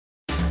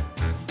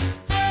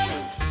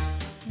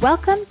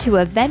Welcome to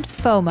Event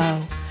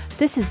FOMO.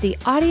 This is the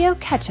audio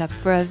catch-up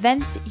for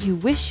events you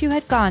wish you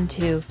had gone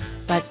to,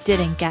 but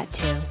didn't get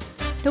to.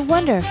 No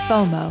wonder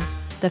FOMO,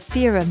 the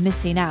fear of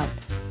missing out,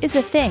 is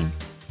a thing.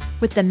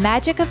 With the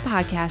magic of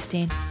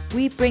podcasting,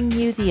 we bring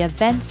you the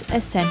event's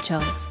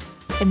essentials.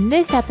 In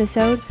this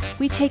episode,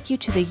 we take you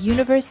to the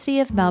University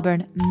of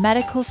Melbourne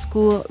Medical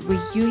School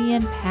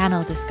Reunion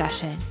Panel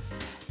Discussion,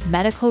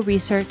 Medical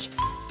Research,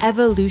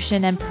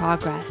 Evolution and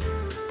Progress.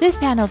 This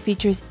panel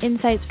features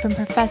insights from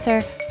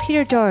Professor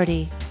Peter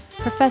Doherty,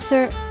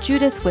 Professor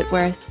Judith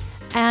Whitworth,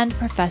 and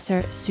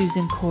Professor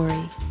Susan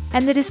Corey.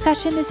 And the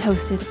discussion is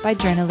hosted by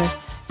journalist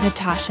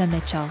Natasha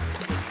Mitchell.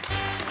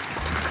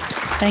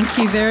 Thank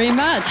you very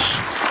much.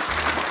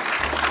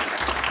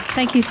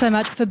 Thank you so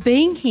much for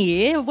being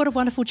here. What a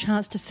wonderful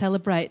chance to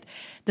celebrate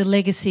the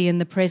legacy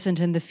and the present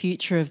and the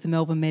future of the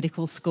Melbourne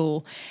Medical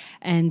School.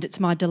 And it's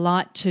my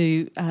delight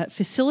to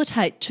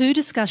facilitate two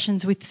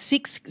discussions with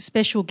 6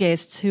 special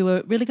guests who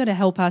are really going to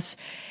help us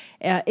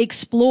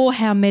explore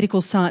how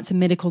medical science and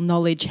medical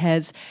knowledge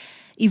has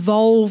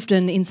evolved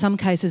and in some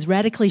cases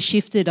radically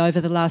shifted over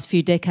the last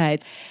few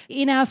decades.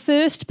 In our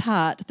first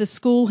part, the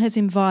school has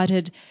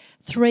invited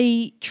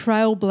 3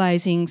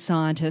 trailblazing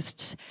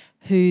scientists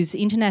whose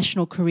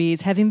international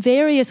careers have in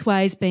various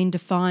ways been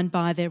defined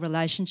by their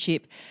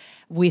relationship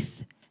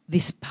with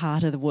this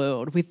part of the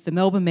world, with the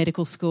Melbourne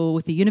Medical School,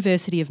 with the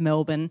University of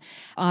Melbourne,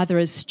 either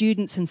as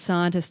students and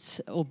scientists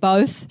or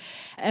both.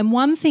 And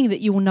one thing that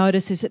you will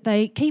notice is that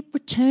they keep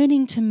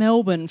returning to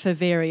Melbourne for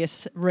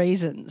various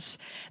reasons.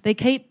 They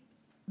keep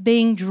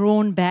being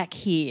drawn back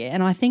here,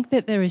 and I think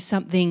that there is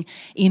something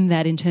in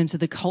that in terms of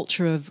the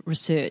culture of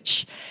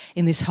research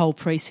in this whole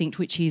precinct,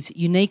 which is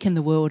unique in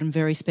the world and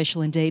very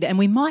special indeed. And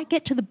we might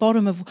get to the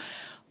bottom of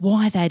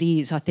why that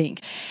is, I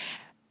think.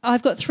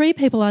 I've got 3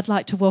 people I'd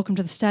like to welcome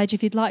to the stage.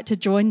 If you'd like to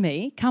join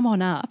me, come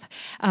on up.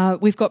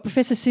 We've got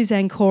Professor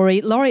Susan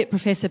Corey, Laureate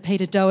Professor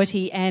Peter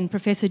Doherty, and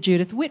Professor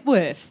Judith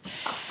Whitworth.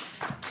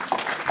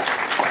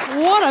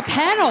 What a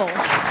panel!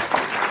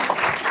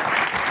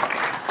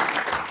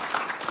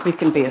 You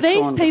can be a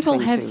These people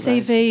have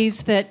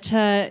CVs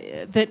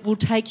that will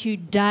take you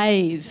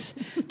days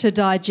to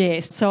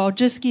digest. So I'll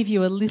just give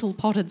you a little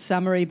potted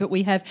summary. But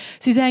we have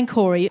Susan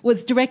Corey,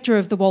 was director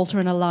of the Walter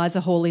and Eliza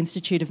Hall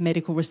Institute of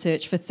Medical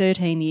Research for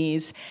 13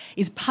 years,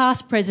 is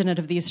past president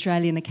of the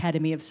Australian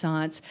Academy of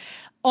Science,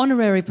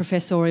 honorary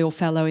professorial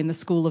fellow in the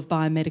School of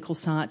Biomedical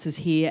Sciences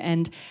here,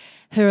 and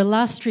her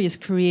illustrious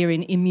career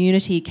in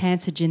immunity,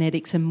 cancer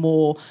genetics and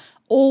more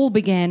all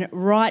began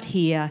right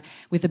here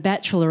with a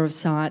Bachelor of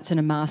Science and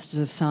a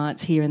Masters of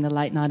Science here in the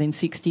late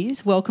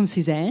 1960s. Welcome,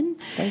 Suzanne.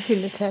 Thank you,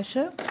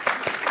 Natasha.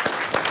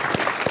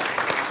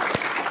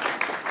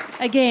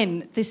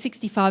 Again, the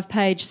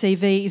 65-page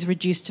CV is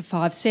reduced to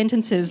 5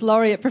 sentences.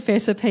 Laureate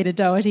Professor Peter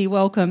Doherty,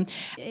 welcome,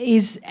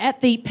 is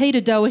at the Peter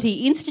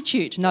Doherty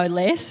Institute, no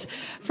less,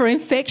 for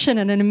Infection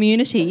and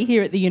Immunity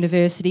here at the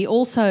university.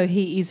 Also,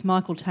 he is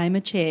Michael Tamer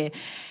Chair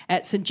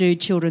at St Jude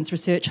Children's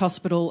Research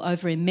Hospital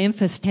over in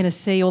Memphis,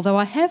 Tennessee, although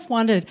I have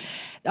wondered,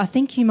 I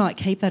think you might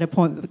keep that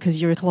appointment because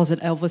you're a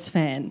closet Elvis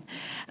fan.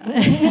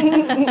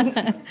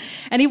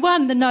 And he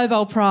won the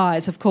Nobel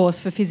Prize, of course,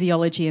 for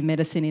Physiology and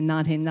Medicine in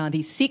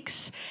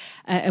 1996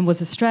 and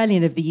was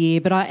Australian of the Year,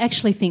 but I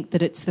actually think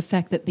that it's the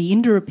fact that the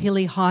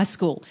Indooroopilly High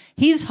School,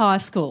 his high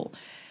school,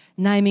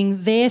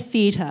 naming their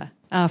theatre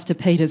after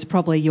Peter's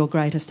probably your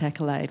greatest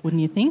accolade,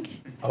 wouldn't you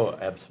think? Oh,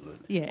 absolutely.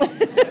 Yeah.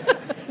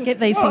 Get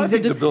these things I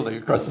think into... the building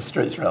across the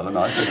street's rather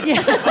nice.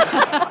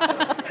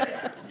 Yeah.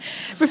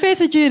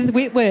 Professor Judith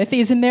Whitworth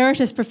is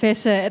Emeritus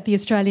Professor at the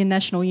Australian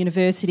National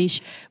University.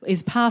 She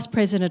is past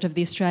President of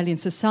the Australian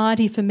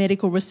Society for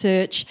Medical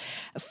Research,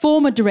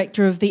 former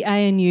Director of the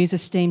ANU's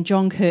esteemed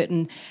John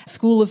Curtin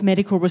School of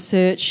Medical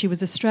Research. She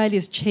was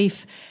Australia's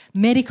Chief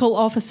Medical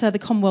Officer, the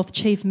Commonwealth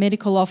Chief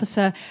Medical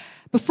Officer.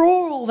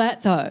 Before all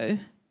that, though,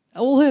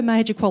 all her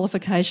major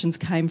qualifications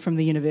came from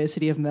the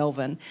University of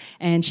Melbourne,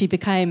 and she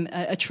became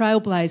a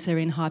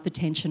trailblazer in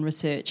hypertension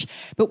research.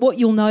 But what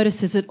you'll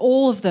notice is that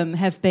all of them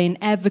have been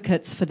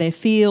advocates for their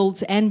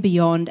fields and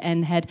beyond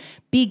and had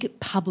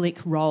big public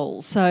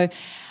roles. So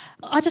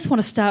I just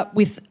want to start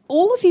with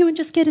all of you and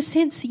just get a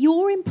sense,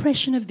 your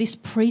impression of this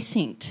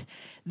precinct,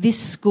 this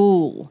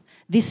school,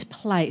 this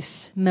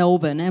place,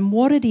 Melbourne, and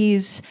what it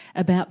is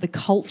about the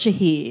culture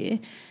here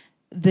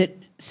that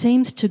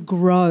seems to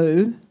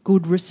grow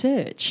good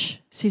research.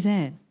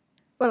 Suzanne?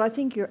 Well, I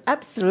think you're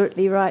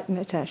absolutely right,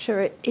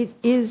 Natasha. It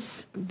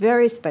is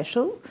very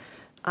special.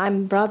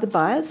 I'm rather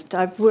biased.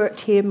 I've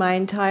worked here my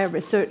entire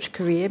research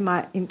career,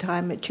 my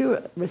entire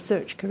mature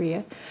research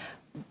career.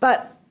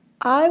 But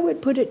I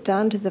would put it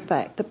down to the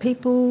fact that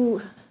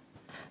people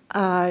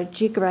are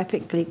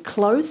geographically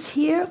close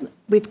here.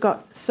 We've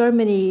got so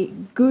many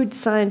good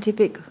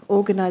scientific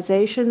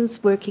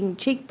organisations working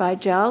cheek by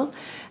jowl,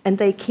 and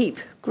they keep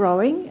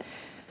growing.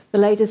 The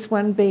latest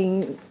one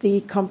being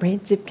the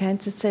Comprehensive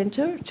Cancer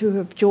Centre, to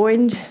have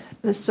joined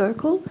the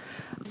circle.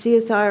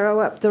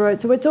 CSIRO up the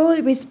road. So it's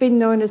always been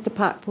known as the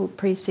Parkville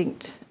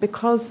Precinct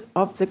because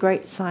of the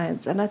great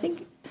science. And I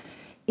think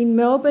in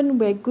Melbourne,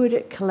 we're good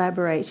at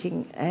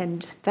collaborating,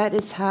 and that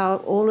is how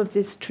all of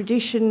this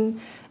tradition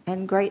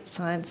and great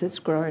science has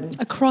grown.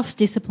 Across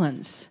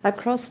disciplines.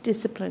 Across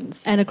disciplines.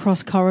 And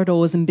across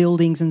corridors and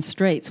buildings and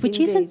streets, which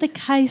Indeed. isn't the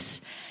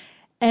case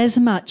as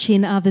much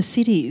in other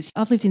cities.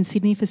 I've lived in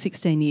Sydney for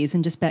 16 years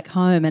and just back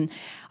home, and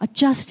I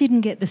just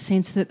didn't get the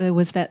sense that there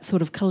was that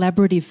sort of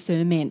collaborative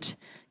ferment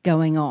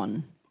going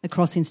on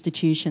across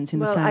institutions in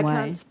the same way. Well,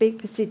 I can't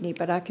speak for Sydney,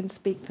 but I can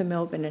speak for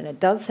Melbourne, and it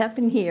does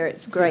happen here.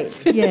 It's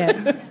great.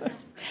 Yeah.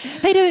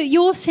 Peter,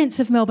 your sense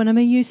of Melbourne, I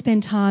mean, you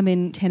spend time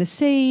in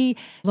Tennessee.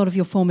 A lot of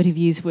your formative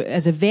years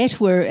as a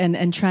vet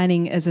and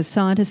training as a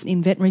scientist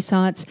in veterinary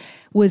science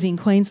was in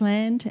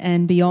Queensland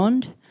and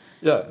beyond.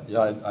 Yeah.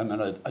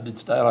 I did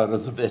start out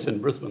as a vet in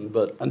Brisbane,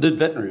 and did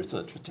veterinary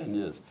research for 10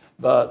 years.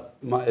 But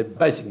my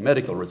basic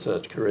medical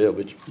research career,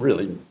 which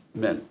really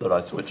meant that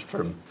I switched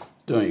from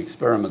doing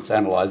experiments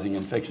analysing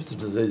infectious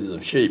diseases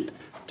of sheep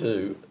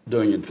to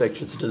doing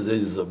infectious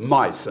diseases of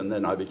mice, and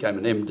then I became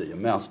an MD, a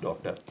mouse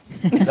doctor.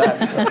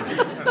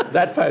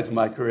 That phase of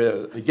my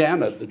career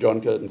began at the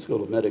John Curtin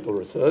School of Medical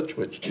Research,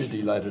 which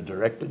Judy later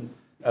directed,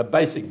 a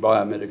basic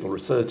biomedical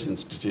research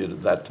institute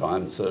at that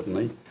time,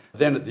 certainly.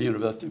 Then at the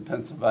University of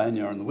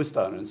Pennsylvania and the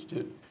Wistar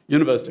Institute.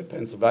 University of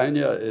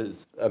Pennsylvania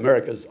is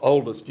America's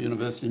oldest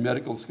university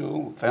medical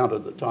school,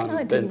 founded at the time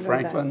of Ben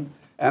Franklin,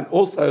 and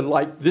also,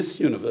 like this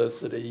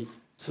university,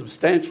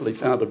 substantially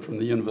founded from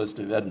the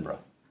University of Edinburgh,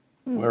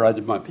 where I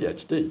did my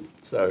PhD.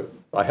 So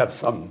I have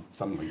some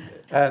link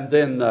there. And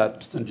then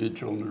St Jude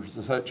Children's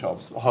Research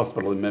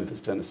Hospital in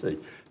Memphis, Tennessee.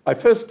 I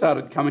first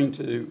started coming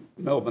to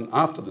Melbourne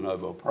after the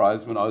Nobel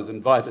Prize when I was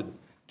invited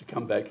to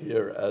come back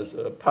here as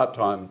a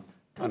part-time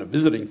kind of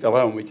visiting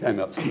fellow, and we came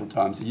out several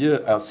times a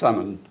year. Our son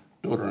and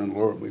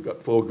daughter-in-law, and we've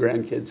got 4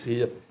 grandkids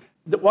here.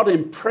 What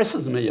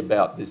impresses me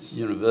about this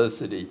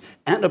university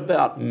and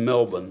about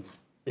Melbourne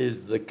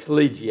is the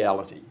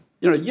collegiality.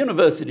 You know,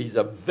 universities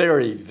are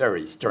very,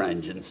 very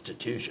strange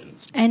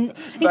institutions. And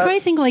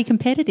increasingly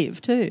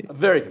competitive too.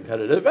 Very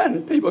competitive,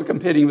 and people are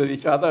competing with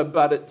each other,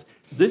 but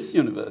this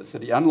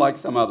university, unlike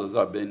some others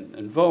I've been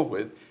involved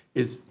with,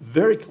 is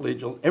very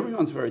collegial,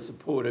 everyone's very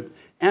supportive,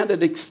 and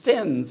it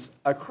extends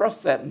across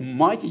that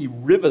mighty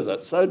river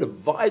that so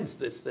divides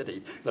this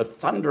city, the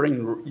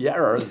thundering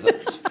Yarra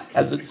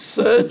as it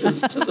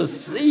surges to the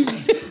sea.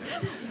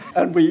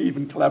 And we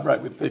even collaborate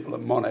with people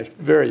at Monash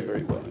very,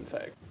 very well, in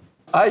fact.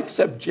 I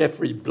accept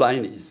Geoffrey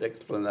Blaney's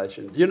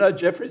explanation. Do you know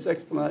Geoffrey's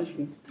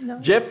explanation? No.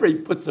 Geoffrey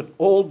puts it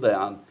all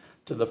down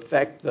to the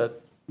fact that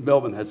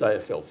Melbourne has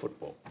AFL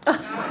football.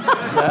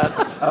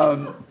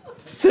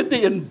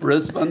 Sydney and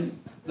Brisbane,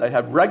 they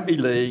have rugby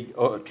league,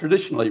 or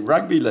traditionally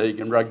rugby league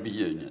and rugby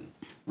union.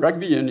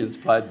 Rugby union's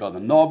played by the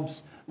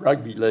knobs,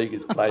 rugby league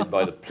is played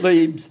by the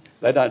plebes.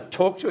 They don't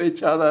talk to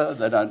each other,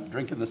 they don't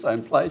drink in the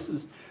same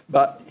places.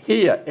 But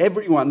here,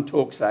 everyone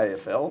talks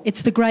AFL.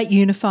 It's the great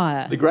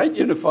unifier. The great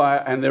unifier,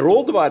 and they're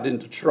all divided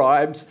into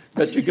tribes,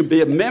 but you can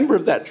be a member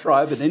of that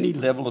tribe at any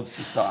level of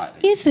society.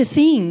 Here's the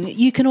thing,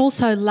 you can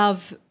also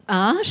love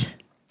art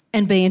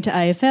and be into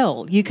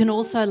AFL. You can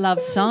also love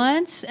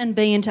science and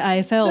be into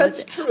AFL.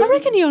 That's true. I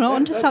reckon you're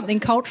onto something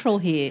cultural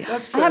here.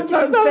 I have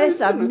to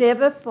confess, I've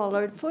never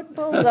followed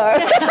football, though.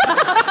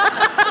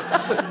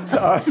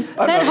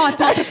 That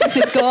hypothesis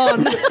is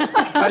gone.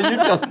 No,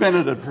 you've just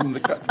benefited from the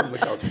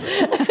culture.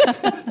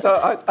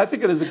 So I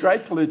think it is a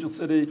great collegial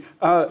city.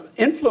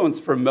 Influence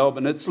from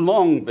Melbourne, it's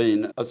long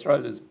been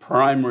Australia's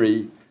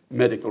primary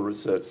medical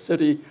research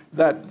city.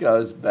 That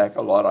goes back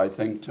a lot, I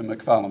think, to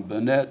Macfarlane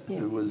Burnett,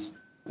 who was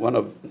one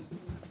of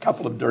a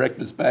couple of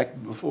directors back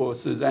before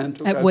Suzanne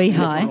took at over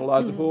Weehigh.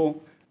 Eliza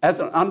Hall. As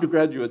an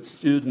undergraduate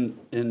student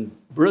in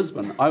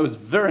Brisbane, I was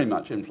very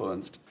much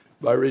influenced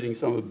by reading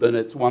some of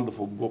Burnett's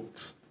wonderful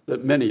books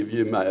that many of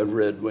you may have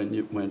read when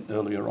you went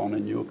earlier on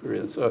in your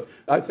career. So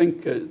I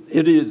think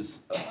it is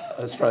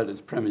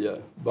Australia's premier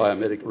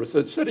biomedical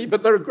research city,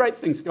 but there are great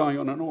things going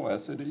on in all our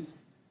cities,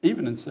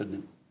 even in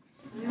Sydney.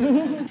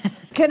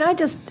 Can I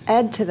just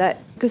add to that?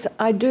 Because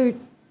I do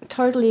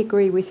totally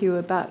agree with you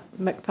about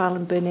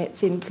Macfarlane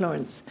Burnett's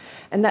influence.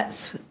 And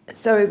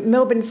so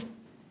Melbourne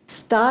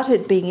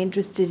started being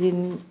interested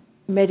in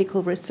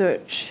medical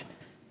research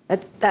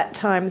at that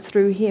time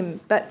through him.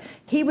 But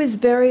he was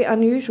very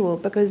unusual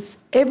because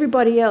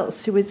everybody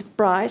else who was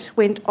bright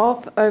went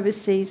off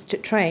overseas to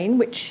train,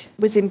 which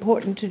was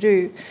important to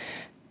do.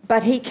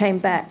 But he came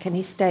back and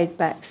he stayed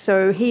back.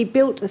 So he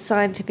built a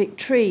scientific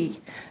tree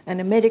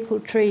and a medical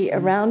tree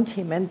around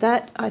him, and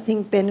that, I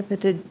think,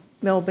 benefited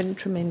Melbourne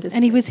tremendously.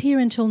 And he was here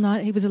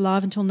he was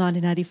alive until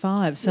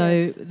 1985, so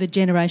yes. The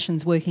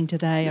generations working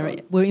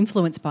today were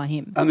influenced by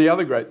him. And the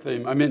other great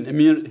theme, I mean,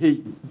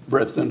 he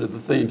represented the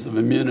themes of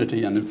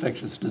immunity and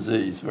infectious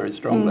disease very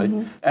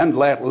strongly, and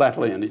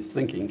latterly in his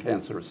thinking,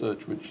 cancer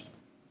research, which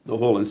the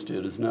Hall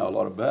Institute is now a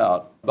lot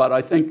about. But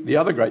I think the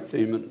other great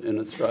theme in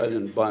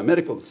Australian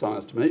biomedical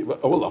science to me,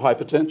 well, the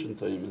hypertension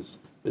theme has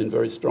been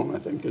very strong, I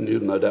think, and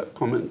you'll no doubt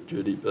comment,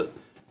 Judy,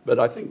 but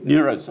I think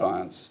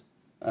neuroscience,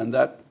 and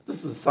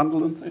this is a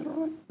Sunderland theatre,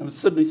 right? It was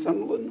Sydney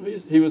Sunderland.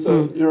 He was a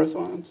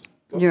neuroscience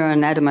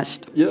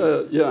neuroanatomist.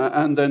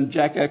 Yeah. And then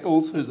Jack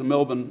Eccles, who's a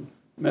Melbourne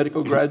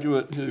medical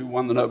graduate who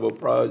won the Nobel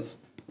Prize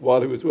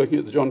while he was working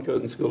at the John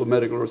Curtin School of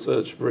Medical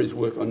Research for his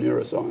work on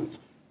neuroscience.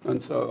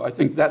 And so I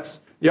think that's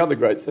the other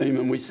great theme,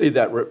 and we see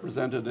that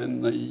represented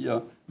in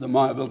the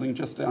Myer building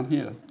just down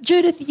here.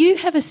 Judith, you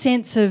have a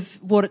sense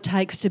of what it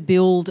takes to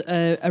build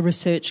a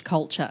research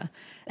culture,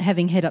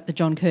 having head up the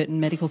John Curtin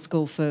Medical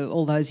School for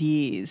all those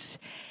years.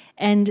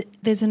 And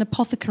there's an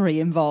apothecary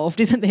involved,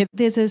 isn't there?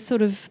 There's a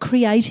sort of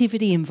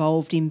creativity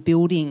involved in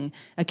building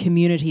a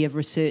community of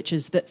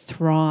researchers that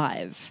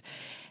thrive.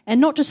 And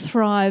not just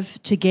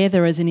thrive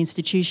together as an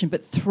institution,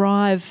 but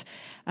thrive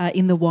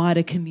in the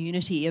wider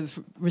community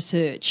of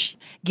research,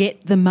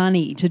 get the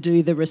money to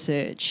do the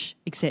research,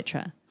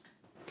 etc.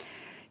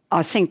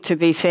 I think, to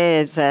be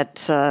fair, that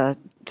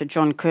the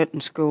John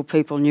Curtin School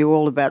people knew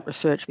all about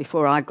research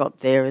before I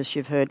got there. As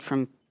you've heard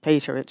from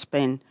Peter, it's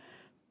been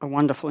a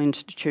wonderful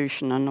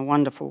institution and a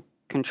wonderful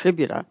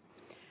contributor.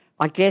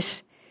 I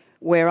guess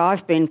where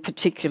I've been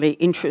particularly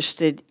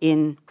interested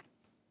in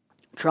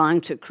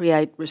trying to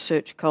create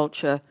research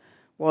culture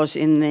was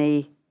in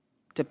the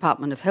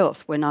Department of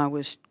Health when I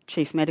was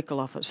Chief Medical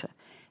Officer,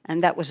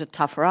 and that was a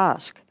tougher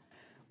ask.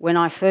 When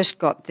I first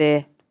got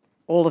there,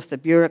 all of the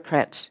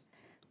bureaucrats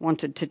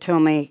wanted to tell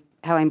me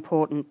how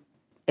important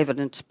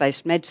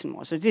evidence-based medicine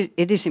was.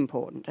 It is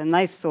important, and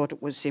they thought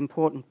it was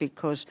important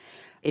because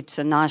it's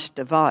a nice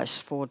device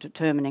for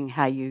determining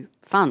how you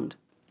fund.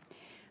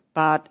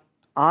 But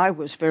I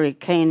was very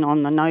keen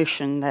on the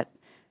notion that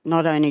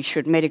not only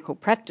should medical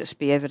practice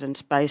be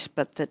evidence-based,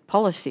 but that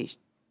policy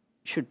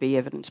should be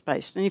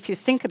evidence-based. And if you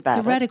think about it...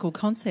 It's a radical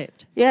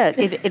concept. Yeah,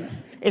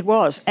 it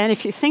was. And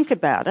if you think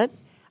about it,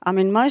 I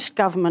mean, most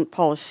government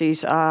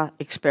policies are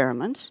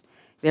experiments.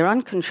 They're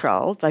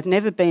uncontrolled. They've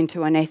never been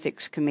to an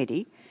ethics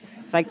committee.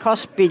 They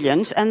cost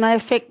billions and they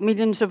affect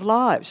millions of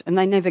lives and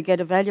they never get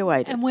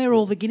evaluated. And we're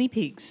all the guinea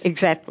pigs.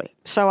 Exactly.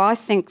 So I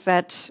think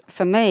that,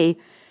 for me,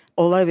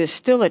 although there's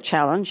still a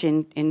challenge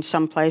in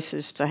some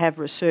places to have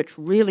research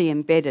really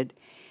embedded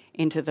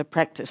into the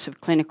practice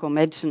of clinical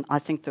medicine, I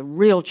think the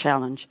real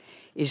challenge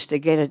is to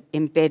get it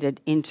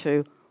embedded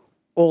into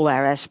all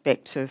our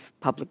aspects of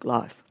public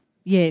life.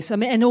 Yes, I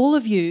mean, and all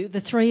of you, the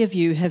three of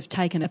you, have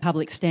taken a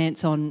public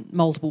stance on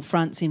multiple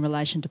fronts in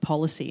relation to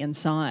policy and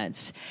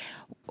science.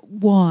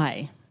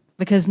 Why?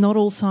 Because not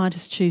all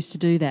scientists choose to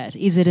do that.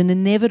 Is it an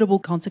inevitable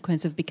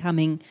consequence of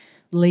becoming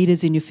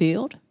leaders in your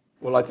field?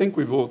 Well, I think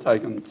we've all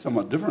taken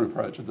somewhat different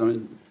approaches. I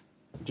mean,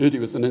 Judy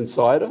was an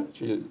insider.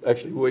 She's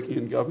actually working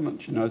in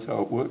government. She knows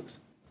how it works.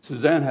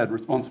 Suzanne had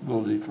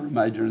responsibility for a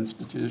major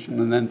institution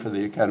and then for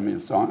the Academy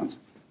of Science.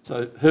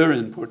 So her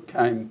input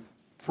came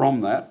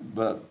from that,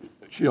 but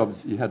she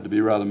obviously had to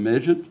be rather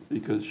measured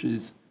because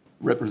she's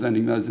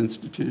representing those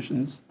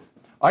institutions.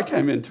 I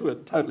came into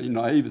it totally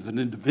naive as an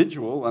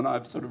individual, and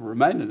I've sort of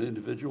remained an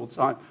individual.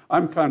 So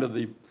I'm kind of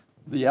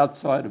the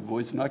outsider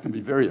voice, and I can be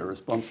very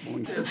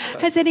irresponsible.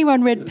 Has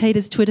anyone read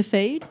Peter's Twitter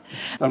feed?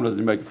 Sometimes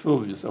you make a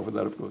fool of yourself with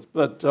that, of course.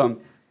 But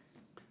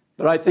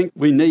I think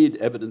we need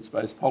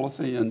evidence-based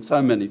policy in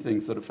so many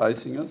things that are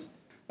facing us.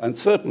 And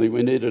certainly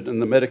we need it in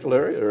the medical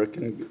area.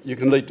 You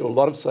can lead to a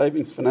lot of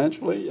savings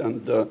financially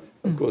and, of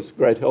course,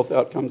 great health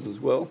outcomes as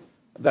well.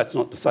 That's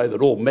not to say that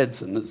all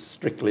medicine is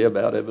strictly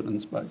about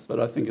evidence-based, but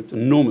I think it's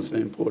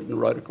enormously important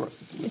right across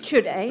the board. It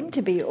should aim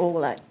to be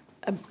all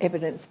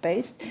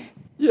evidence-based.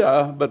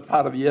 Yeah, but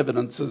part of the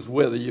evidence is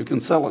whether you can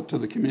sell it to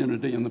the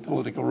community and the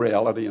political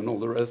reality and all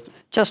the rest.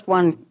 Just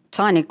one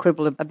tiny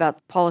quibble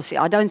about policy.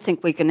 I don't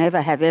think we can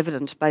ever have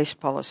evidence-based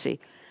policy.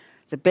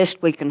 The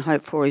best we can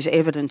hope for is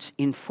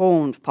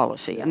evidence-informed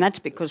policy, and that's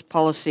because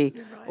policy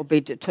will be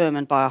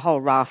determined by a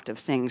whole raft of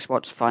things.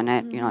 What's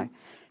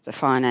the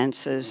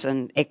finances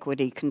and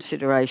equity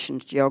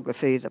considerations,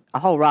 geography, a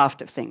whole raft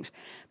of things.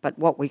 But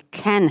what we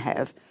can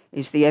have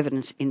is the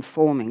evidence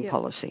informing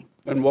policy.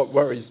 And what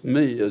worries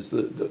me is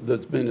that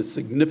there's been a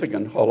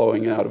significant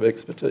hollowing out of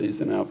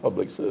expertise in our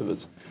public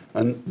service,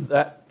 and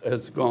that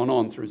has gone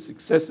on through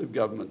successive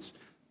governments.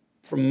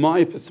 From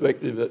my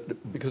perspective,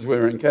 because we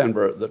were in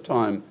Canberra at the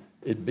time,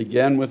 it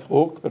began with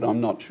Hawke, but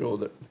I'm not sure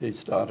that he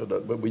started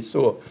it. But we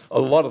saw a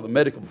lot of the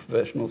medical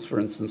professionals, for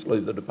instance,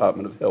 leave the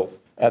Department of Health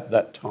at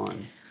that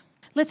time.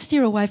 Let's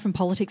steer away from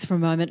politics for a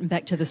moment and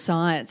back to the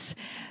science.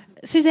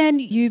 Suzanne,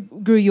 you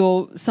grew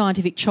your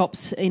scientific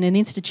chops in an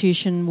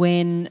institution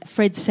when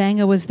Fred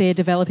Sanger was there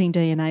developing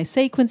DNA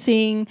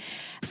sequencing.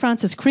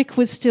 Francis Crick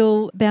was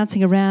still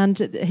bouncing around,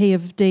 he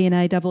of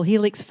DNA double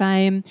helix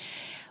fame.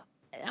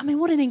 I mean,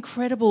 what an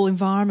incredible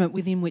environment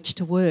within which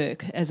to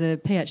work as a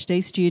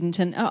PhD student.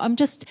 And I'm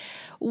just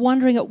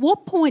wondering, at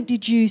what point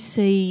did you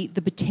see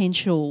the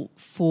potential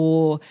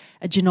for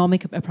a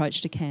genomic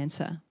approach to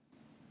cancer?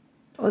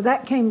 Well,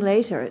 that came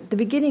later. At the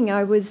beginning,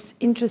 I was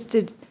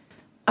interested.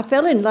 I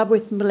fell in love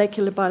with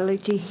molecular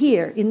biology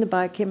here in the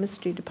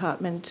biochemistry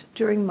department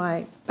during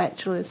my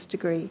bachelor's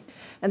degree.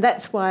 And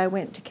that's why I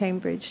went to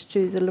Cambridge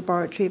to the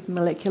Laboratory of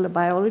Molecular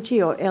Biology,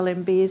 or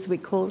LMB as we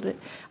called it.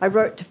 I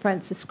wrote to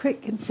Francis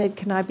Crick and said,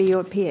 can I be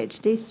your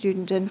PhD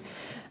student? And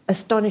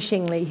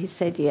Astonishingly, he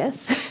said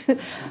yes.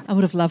 I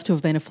would have loved to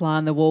have been a fly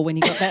on the wall when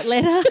you got that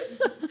letter.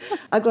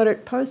 I got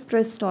it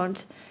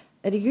post-restaurant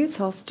at a youth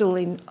hostel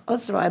in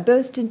Oslo. I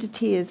burst into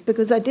tears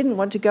because I didn't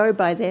want to go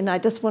by then. I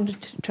just wanted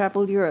to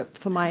travel Europe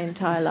for my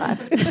entire life.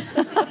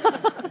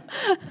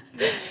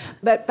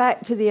 But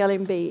back to the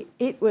LMB.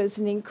 It was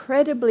an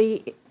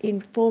incredibly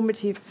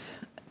informative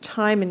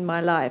time in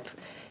my life.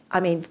 I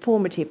mean,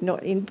 formative,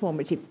 not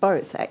informative,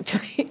 both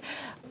actually.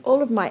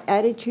 All of my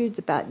attitudes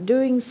about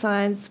doing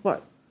science,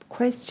 what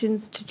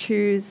questions to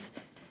choose,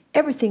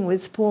 everything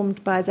was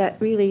formed by that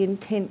really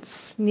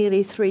intense,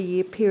 nearly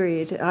 3-year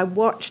period. I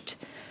watched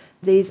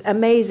these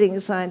amazing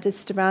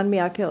scientists around me.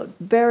 I felt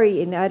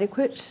very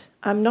inadequate.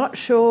 I'm not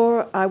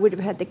sure I would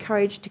have had the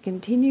courage to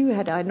continue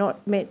had I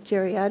not met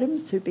Gerry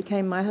Adams, who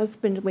became my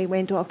husband, and we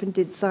went off and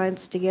did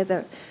science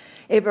together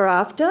ever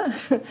after.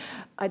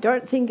 I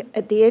don't think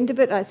at the end of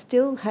it I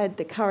still had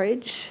the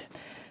courage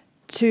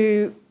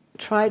to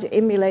try to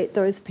emulate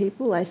those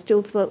people. I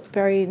still felt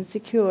very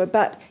insecure,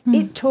 but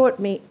it taught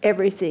me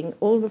everything,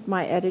 all of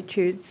my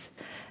attitudes.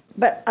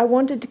 But I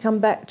wanted to come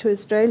back to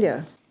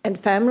Australia and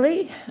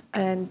family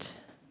and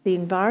the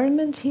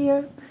environment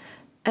here.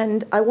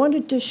 And I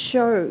wanted to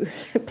show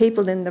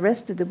people in the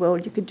rest of the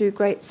world you could do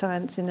great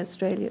science in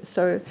Australia.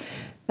 So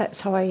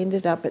that's how I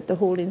ended up at the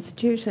Hall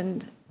Institute.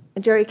 And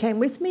Gerry came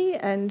with me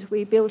and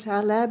we built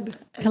our lab.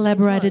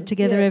 Collaborated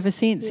together ever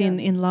since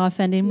in life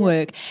and in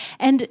work.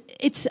 And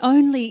it's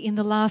only in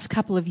the last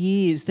couple of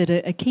years that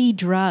a key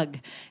drug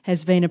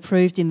has been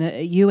approved in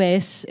the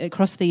US,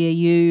 across the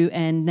EU,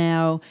 and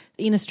now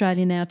in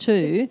Australia now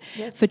too,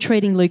 for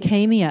treating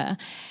leukemia.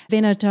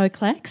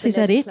 Venetoclax, is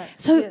that it?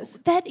 So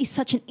that is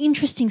such an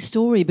interesting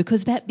story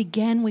because that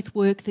began with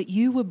work that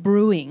you were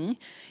brewing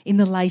in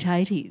the late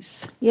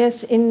 80s.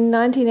 Yes, in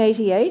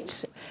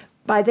 1988.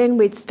 By then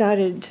we'd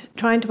started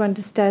trying to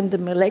understand the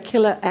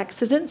molecular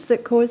accidents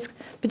that cause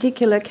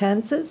particular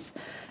cancers,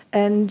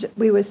 and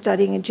we were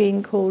studying a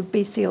gene called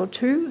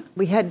BCL2.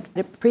 We had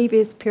a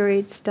previous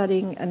period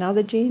studying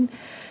another gene,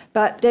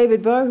 but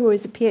David Vo, who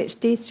was a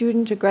PhD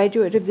student, a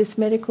graduate of this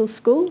medical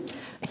school,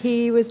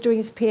 he was doing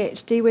his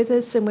PhD with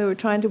us, and we were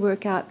trying to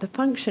work out the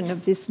function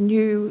of this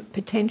new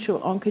potential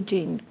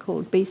oncogene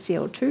called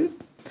BCL2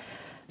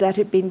 that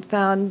had been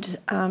found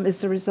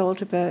as a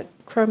result of a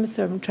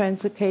chromosome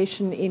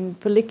translocation in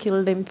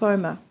follicular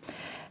lymphoma.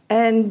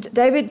 And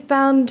David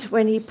found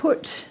when he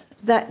put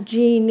that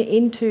gene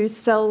into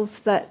cells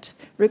that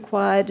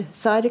required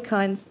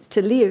cytokines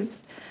to live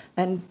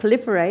and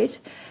proliferate,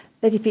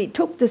 that if he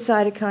took the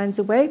cytokines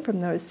away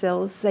from those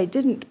cells, they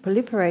didn't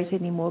proliferate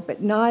anymore,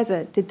 but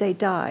neither did they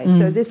die.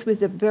 So this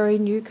was a very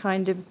new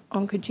kind of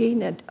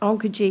oncogene, an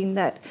oncogene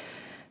that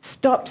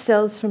stopped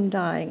cells from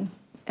dying.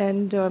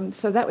 And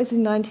so that was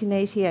in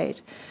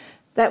 1988.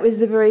 That was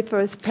the very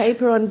first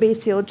paper on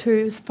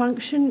BCL2's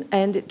function,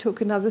 and it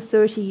took another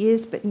 30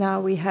 years, but now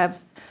we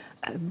have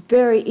a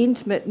very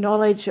intimate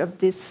knowledge of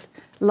this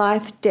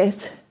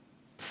life-death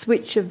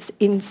switch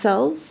in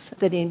cells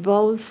that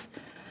involves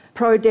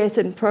pro-death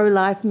and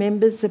pro-life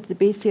members of the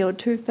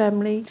BCL2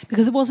 family.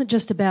 Because it wasn't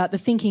just about, the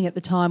thinking at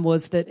the time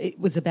was that it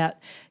was about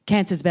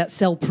cancers about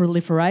cell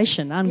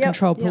proliferation,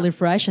 uncontrolled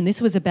proliferation.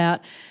 This was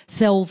about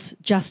cells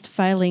just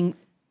failing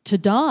to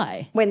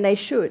die. When they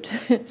should.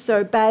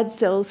 So bad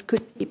cells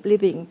could keep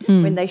living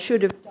when they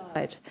should have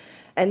died.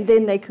 And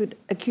then they could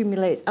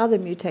accumulate other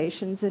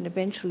mutations and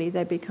eventually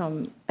they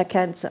become a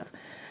cancer.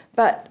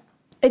 But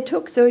it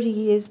took 30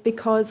 years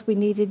because we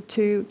needed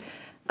to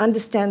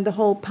understand the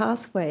whole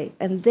pathway.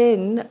 And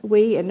then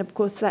we, and of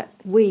course that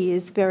we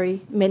is very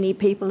many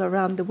people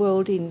around the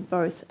world in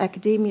both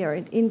academia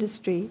and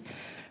industry,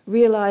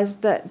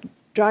 realised that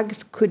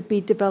drugs could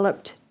be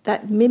developed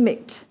that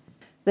mimicked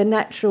the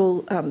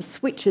natural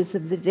switches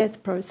of the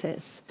death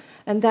process.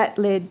 And that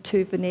led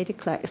to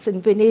venetoclax.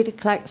 And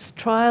venetoclax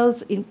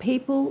trials in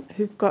people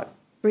who've got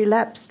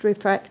relapsed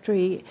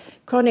refractory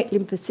chronic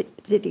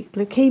lymphocytic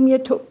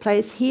leukemia took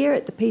place here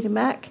at the Peter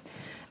Mac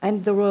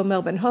and the Royal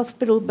Melbourne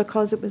Hospital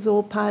because it was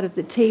all part of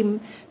the team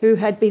who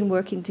had been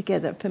working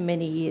together for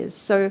many years.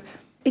 So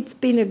it's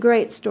been a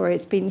great story.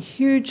 It's been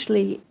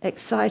hugely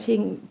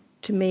exciting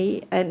to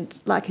me and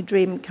like a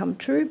dream come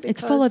true.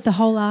 It's followed the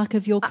whole arc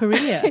of your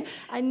career.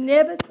 I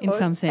never thought, in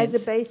some sense,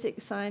 as a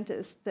basic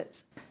scientist, that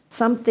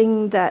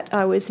something that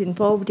I was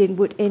involved in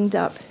would end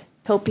up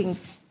helping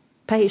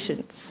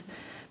patients,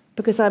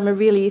 because I'm a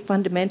really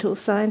fundamental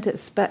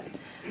scientist. But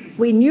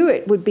we knew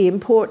it would be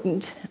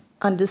important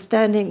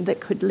understanding that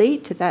could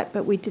lead to that,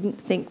 but we didn't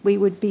think we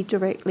would be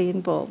directly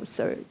involved.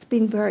 So it's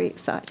been very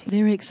exciting.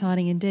 Very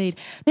exciting indeed.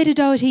 Peter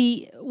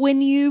Doherty, when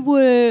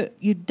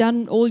you'd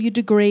done all your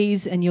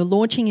degrees and you're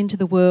launching into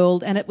the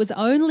world, and it was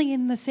only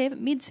in the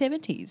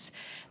mid-70s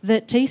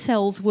that T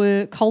cells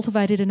were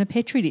cultivated in a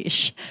Petri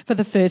dish for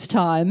the first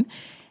time,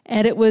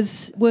 and it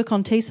was work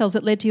on T cells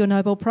that led to your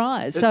Nobel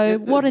Prize. So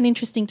what an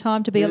interesting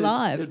time to be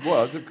alive. It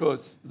was. Of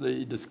course,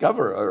 the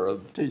discoverer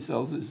of T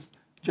cells is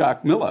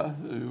Jacques Miller,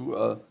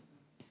 who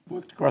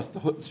worked across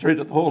the street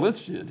at the Hall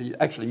Institute. He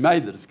actually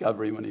made the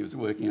discovery when he was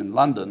working in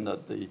London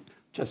at the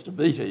Chester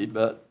Beattie,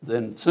 but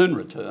then soon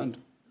returned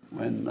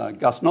when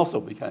Gus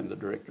Nossel became the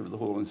director of the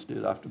Hall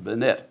Institute after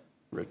Burnett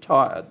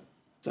retired.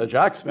 So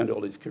Jacques spent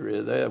all his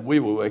career there. We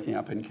were working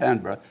up in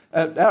Canberra.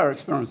 Our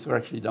experiments were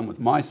actually done with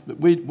mice, but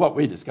what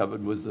we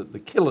discovered was that the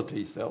killer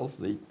T cells,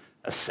 the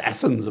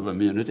assassins of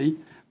immunity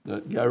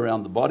that go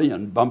around the body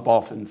and bump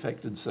off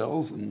infected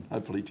cells and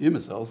hopefully tumour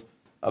cells,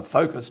 are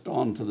focused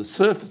onto the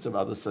surface of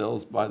other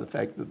cells by the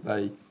fact that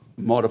they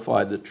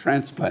modify the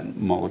transplant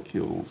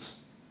molecules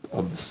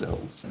of the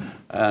cells.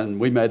 And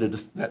we made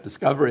that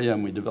discovery,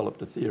 and we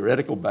developed a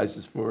theoretical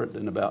basis for it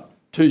in about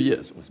 2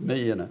 years. It was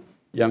me and a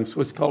young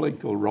Swiss colleague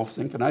called Rolf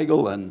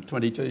Zinckernagel, and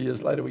 22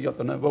 years later we got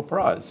the Nobel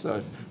Prize.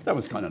 So that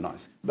was kind of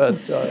nice. But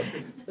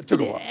it took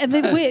a while. And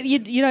then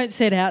you don't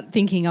set out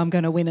thinking I'm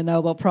going to win a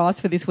Nobel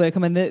Prize for this work. I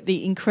mean,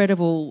 the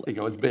incredible... I think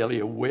I was barely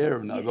aware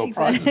of Nobel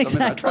Prizes.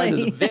 Exactly. I mean, I trained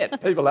as a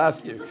vet. People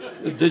ask you,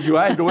 did you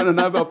aim to win a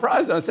Nobel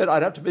Prize? And I said,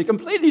 I'd have to be a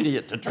complete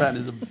idiot to train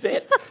as a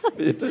vet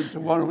to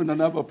want to win a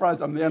Nobel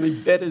Prize. I'm the only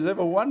vet who's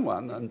ever won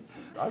one. And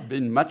I've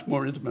been much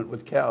more intimate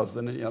with cows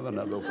than any other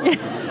Nobel Prize.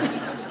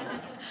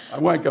 I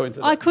won't go into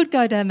that. I could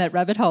go down that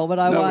rabbit hole, but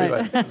I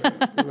won't.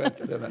 We won't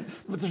go down that.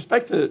 With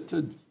respect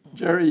to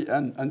Jerry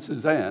and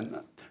Suzanne,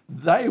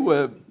 they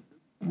were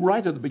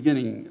right at the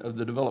beginning of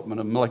the development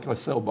of molecular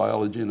cell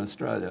biology in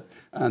Australia.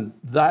 And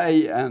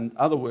they and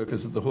other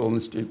workers at the Hall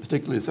Institute,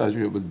 particularly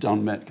associated with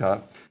John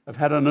Metcalfe, have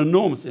had an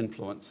enormous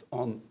influence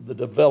on the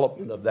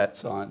development of that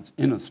science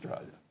in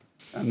Australia.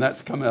 And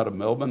that's come out of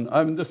Melbourne.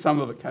 I mean, some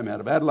of it came out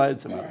of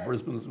Adelaide, some out of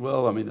Brisbane as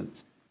well. I mean,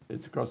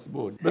 it's across the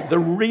board. But the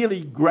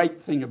really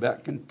great thing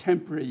about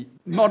contemporary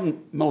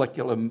modern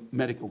molecular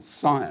medical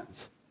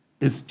science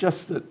is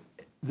just that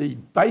the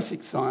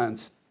basic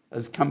science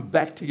has come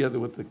back together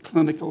with the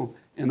clinical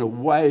in a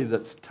way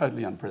that's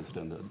totally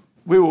unprecedented.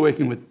 We were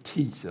working with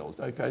T cells,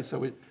 okay?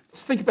 So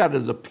think about it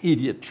as a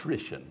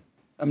paediatrician.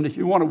 I mean, if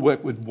you want to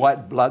work with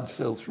white blood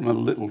cells from a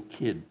little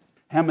kid,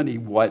 how many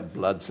white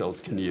blood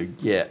cells can you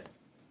get?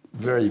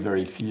 Very,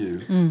 very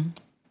few.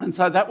 And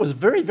so that was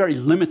very, very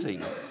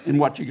limiting in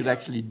what you could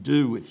actually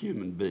do with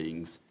human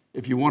beings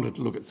if you wanted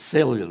to look at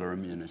cellular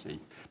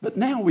immunity. But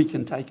now we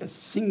can take a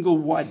single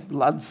white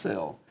blood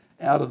cell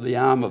out of the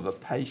arm of a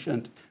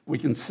patient. We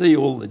can see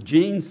all the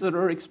genes that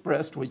are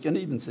expressed. We can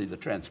even see the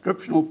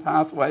transcriptional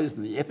pathways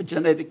and the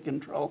epigenetic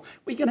control.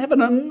 We can have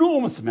an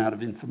enormous amount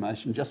of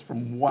information just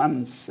from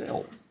one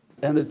cell.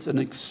 And it's an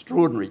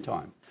extraordinary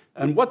time.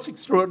 And what's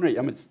extraordinary,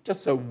 I mean, it's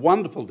just so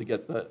wonderful to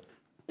get the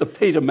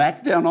Peter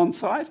Mac down on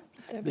site,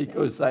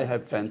 because they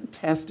have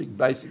fantastic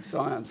basic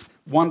science,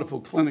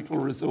 wonderful clinical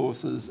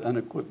resources and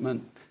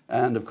equipment,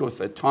 and of course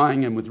they're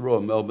tying in with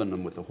Royal Melbourne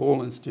and with the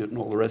Hall Institute and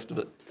all the rest of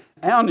it.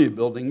 Our new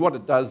building, what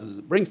it does is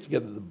it brings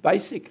together the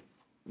basic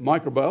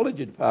microbiology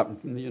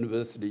department from the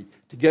university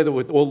together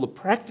with all the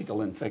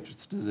practical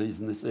infectious disease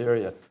in this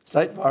area,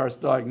 state virus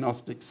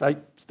diagnostic, state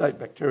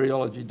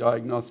bacteriology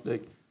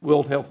diagnostic,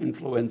 World Health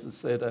Influenza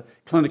Centre,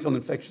 clinical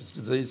infectious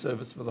disease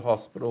service for the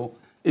hospital.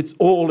 It's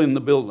all in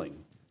the building.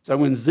 So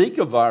when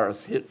Zika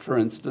virus hit, for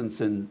instance,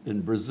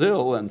 in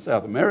Brazil and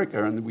South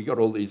America, and we got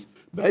all these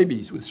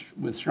babies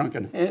with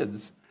shrunken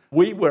heads,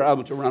 we were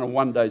able to run a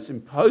one-day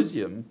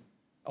symposium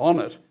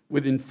on it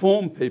with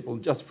informed people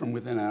just from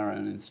within our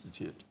own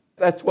institute.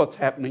 That's what's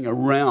happening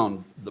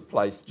around the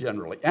place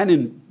generally, and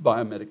in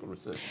biomedical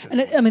research.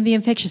 And I mean, the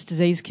infectious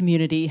disease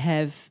community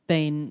have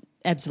been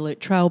absolute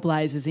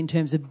trailblazers in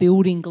terms of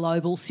building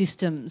global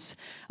systems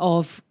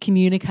of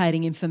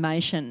communicating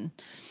information.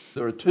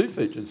 There are two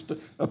features.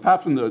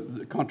 Apart from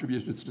the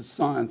contributions to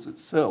science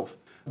itself,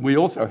 we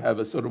also have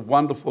a sort of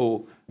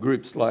wonderful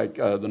groups like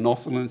the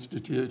Nossel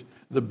Institute,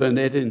 the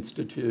Burnett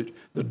Institute,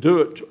 that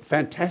do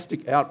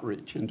fantastic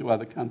outreach into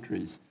other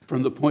countries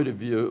from the point of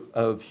view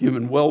of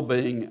human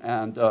well-being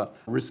and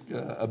risk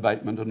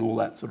abatement and all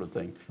that sort of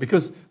thing.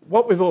 Because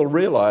what we've all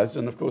realised,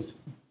 and of course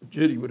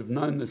Judy would have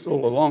known this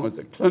all along as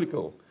a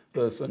clinical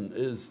person,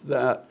 is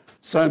that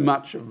so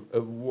much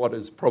of what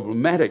is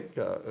problematic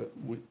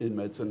in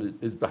medicine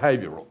is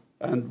behavioural.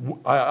 And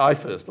I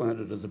first learned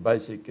it as a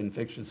basic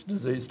infectious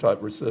disease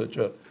type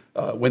researcher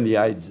when the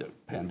AIDS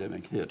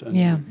pandemic hit.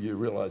 And you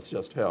realise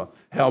just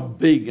how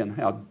big and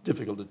how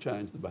difficult to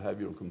change the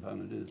behavioural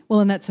component is. Well,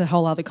 and that's a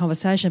whole other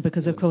conversation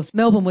because, of course,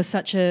 Melbourne was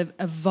such a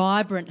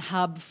vibrant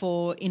hub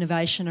for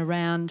innovation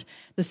around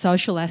the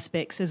social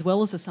aspects as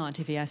well as the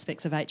scientific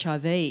aspects of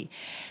HIV.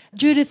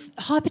 Judith,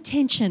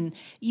 hypertension,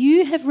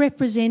 you have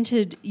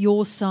represented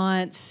your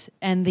science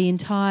and the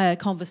entire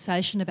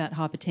conversation about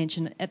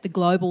hypertension at the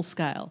global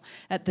scale,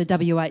 at the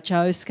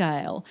WHO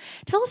scale.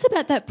 Tell us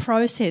about that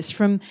process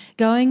from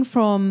going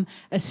from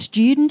a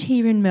student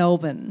here in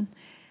Melbourne,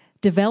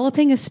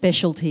 developing a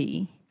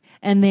specialty,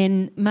 and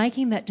then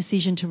making that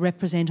decision to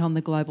represent on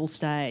the global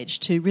stage,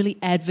 to really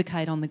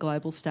advocate on the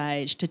global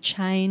stage, to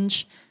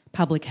change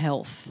public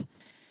health.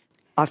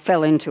 I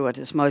fell into it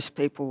as most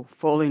people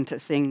fall into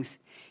things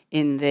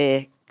in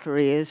their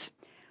careers.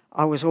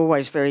 I was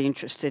always very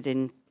interested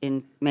in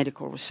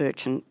medical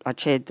research, and I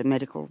chaired the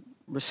medical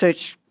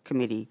research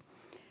committee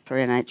for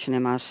NH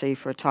and MRC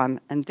for a time.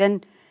 And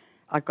then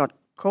I got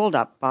called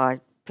up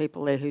by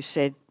people there who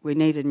said, we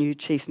need a new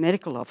chief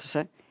medical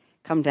officer,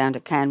 come down to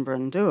Canberra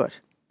and do it.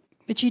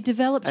 But you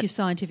developed your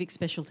scientific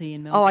specialty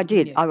in Melbourne. Oh, I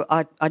did. didn't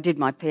you? I did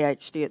my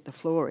PhD at the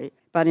Florey.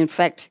 But in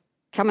fact,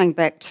 coming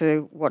back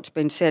to what's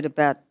been said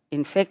about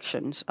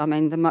infections, I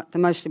mean, the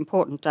most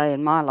important day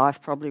in my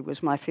life probably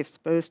was my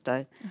 5th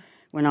birthday,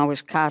 when I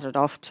was carted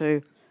off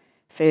to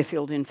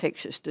Fairfield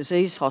Infectious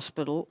Disease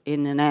Hospital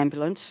in an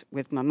ambulance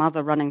with my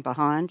mother running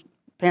behind.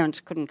 Parents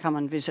couldn't come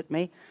and visit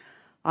me.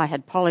 I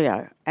had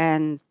polio,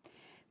 and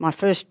my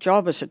first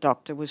job as a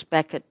doctor was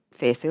back at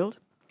Fairfield,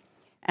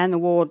 and the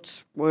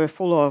wards were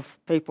full of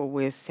people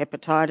with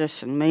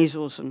hepatitis and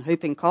measles and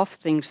whooping cough,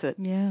 things that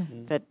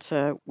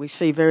we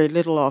see very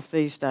little of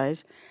these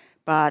days.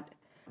 But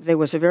there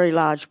was a very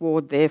large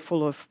ward there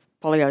full of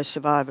polio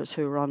survivors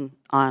who were on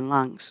iron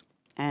lungs.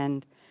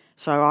 And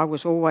so I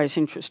was always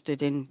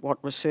interested in what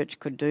research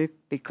could do,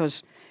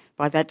 because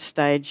by that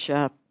stage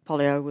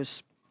polio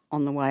was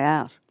on the way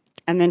out.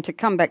 And then to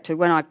come back to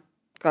when I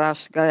got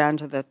asked to go down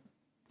to the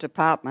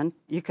department,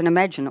 you can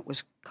imagine it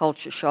was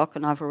culture shock,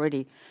 and I've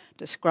already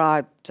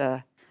described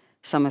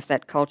some of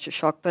that culture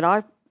shock, but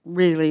I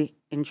really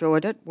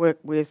enjoyed it,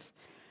 worked with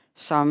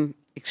some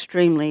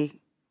extremely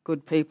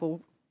good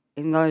people,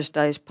 in those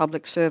days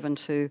public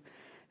servants who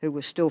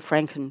were still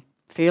frank and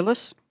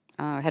fearless.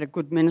 I had a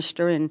good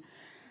minister in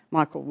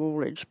Michael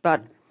Woolridge,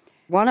 but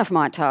one of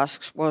my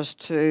tasks was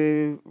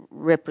to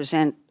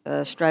represent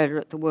Australia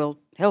at the World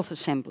Health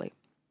Assembly,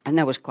 and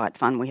that was quite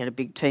fun. We had a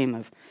big team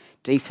of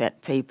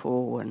DFAT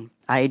people and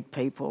aid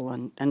people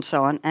and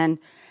so on, and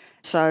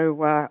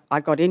so I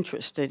got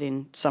interested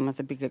in some of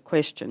the bigger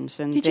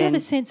questions. And Did you have a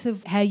sense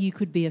of how you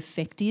could be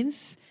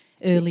effective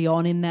early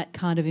on in that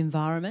kind of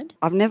environment?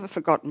 I've never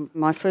forgotten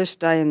my first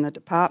day in the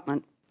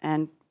department,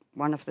 and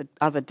one of the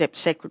other DEP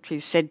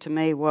secretaries said to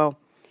me, well,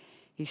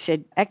 he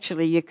said,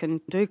 actually you can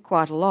do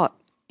quite a lot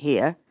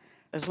here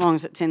as long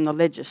as it's in the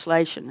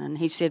legislation. And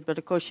he said, but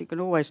of course you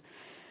can always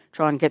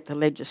try and get the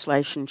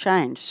legislation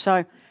changed.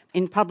 So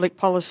in public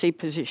policy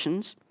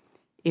positions,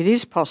 it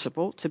is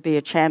possible to be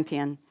a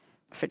champion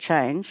for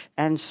change.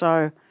 And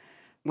so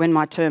when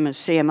my term as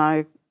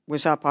CMO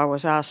was up, I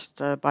was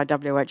asked by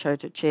WHO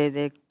to chair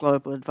their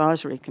Global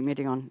Advisory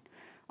Committee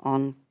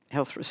on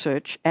Health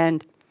Research.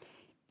 And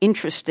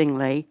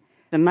interestingly,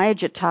 the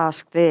major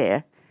task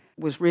there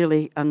was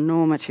really a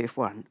normative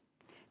one.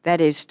 That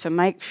is, to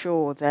make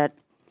sure that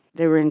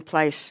there were in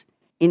place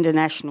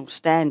international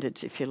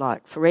standards, if you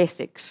like, for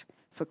ethics,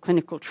 for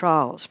clinical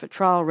trials, for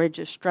trial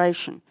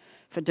registration,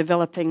 for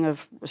developing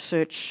of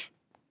research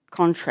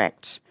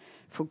contracts,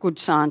 for good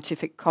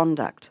scientific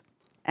conduct.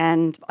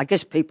 And I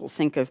guess people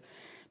think of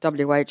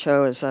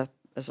WHO as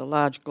a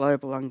large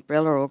global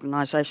umbrella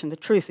organisation. The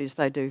truth is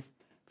they do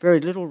very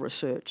little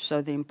research,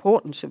 so the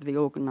importance of the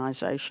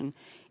organisation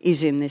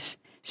is in this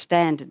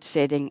standard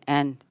setting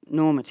and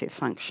normative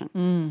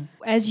function.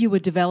 As you were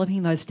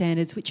developing those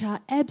standards, which are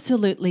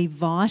absolutely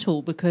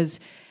vital because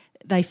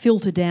they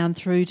filter down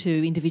through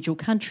to individual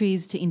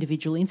countries, to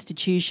individual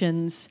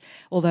institutions,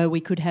 although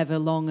we could have a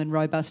long and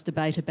robust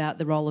debate about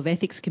the role of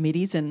ethics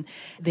committees and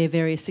their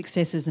various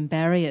successes and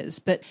barriers.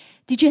 But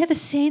did you have a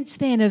sense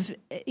then of,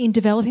 in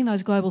developing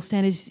those global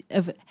standards,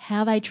 of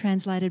how they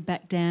translated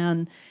back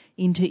down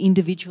into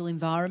individual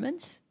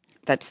environments?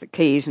 That's the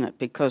key, isn't it?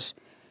 Because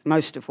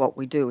most of what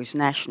we do is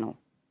national,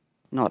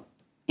 not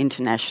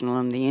international,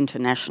 and the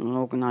international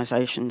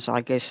organisations, I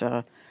guess,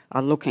 are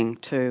looking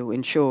to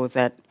ensure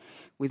that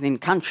within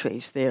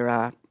countries there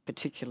are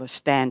particular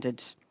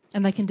standards.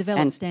 And they can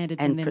develop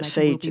standards and then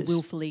procedures. They can be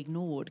willfully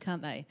ignored,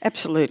 can't they?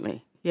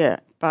 Absolutely, yeah.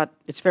 But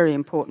it's very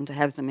important to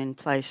have them in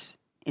place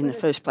in the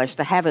first place,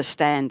 to have a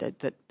standard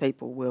that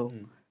people will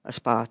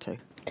aspire to.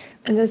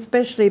 And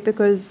especially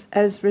because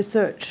as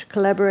research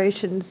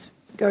collaborations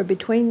go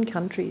between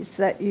countries,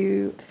 that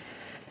you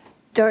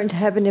don't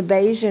have an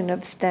evasion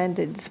of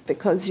standards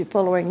because you're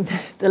following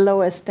the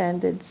lower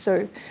standards.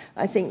 So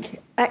I think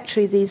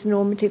actually these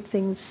normative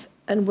things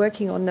and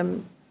working on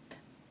them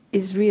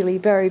is really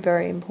very,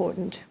 very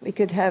important. We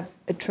could have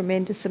a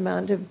tremendous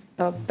amount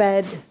of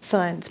bad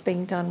science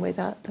being done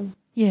without them.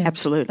 Yeah,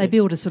 absolutely. They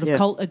build a sort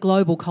of a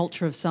global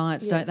culture of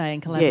science, don't they,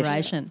 and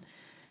collaboration.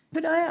 Yes.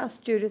 Could I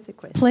ask Judith a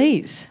question?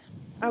 Please.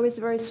 I was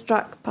very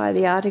struck by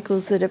the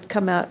articles that have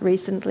come out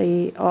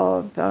recently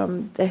of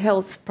the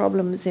health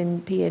problems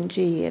in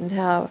PNG and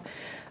how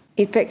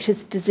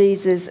infectious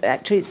diseases,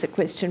 actually it's a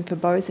question for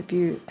both of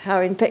you,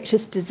 how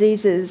infectious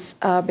diseases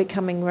are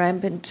becoming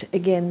rampant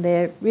again.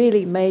 They're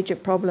really major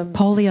problems.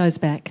 Polio's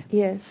back.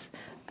 Yes,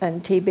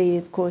 and TB,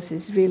 of course,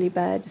 is really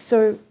bad.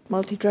 So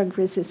multi-drug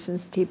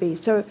resistance TB.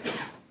 So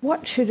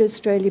what should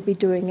Australia be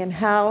doing, and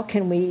how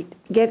can we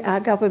get our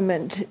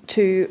government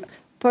to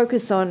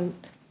focus on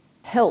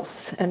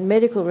health and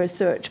medical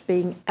research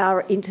being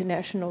our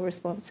international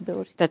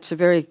responsibility? That's a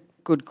very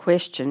good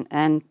question,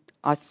 and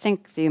I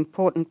think the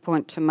important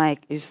point to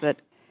make is that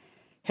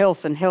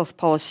health and health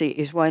policy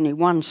is only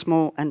one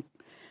small, and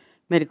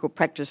medical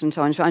practice and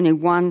so on, is only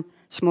one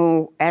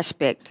small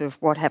aspect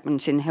of what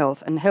happens in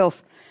health. And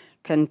health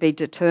can be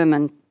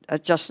determined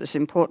just as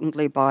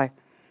importantly by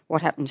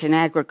what happens in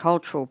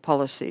agricultural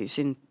policies,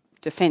 in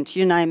defence,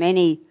 you name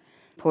any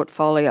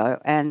portfolio,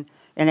 and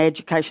in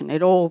education,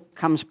 it all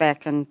comes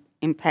back and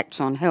impacts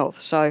on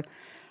health. So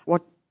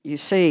what you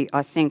see,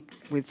 I think,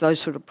 with those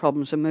sort of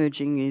problems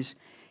emerging is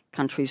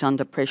countries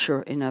under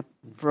pressure in a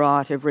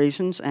variety of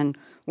reasons. And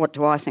what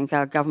do I think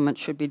our government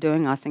should be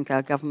doing? I think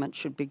our government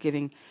should be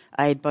giving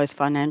aid, both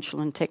financial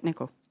and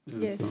technical.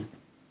 Yes.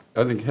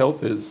 I think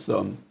health is,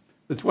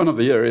 it's one of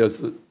the areas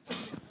that's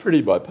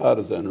pretty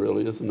bipartisan,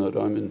 really, isn't it?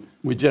 I mean,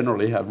 we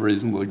generally have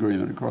reasonable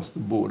agreement across the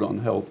board on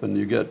health, and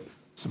you get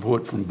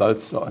support from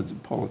both sides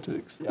of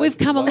politics. We've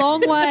come a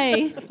long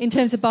way in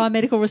terms of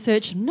biomedical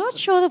research. Not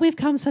sure that we've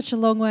come such a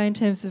long way in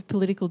terms of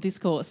political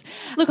discourse.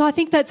 Look, I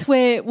think that's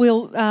where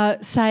we'll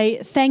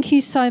say thank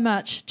you so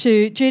much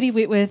to Judy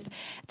Whitworth,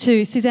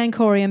 to Suzanne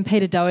Corey and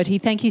Peter Doherty.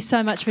 Thank you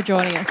so much for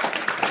joining us.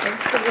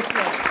 Thanks for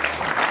listening.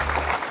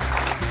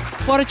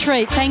 What a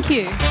treat. Thank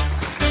you.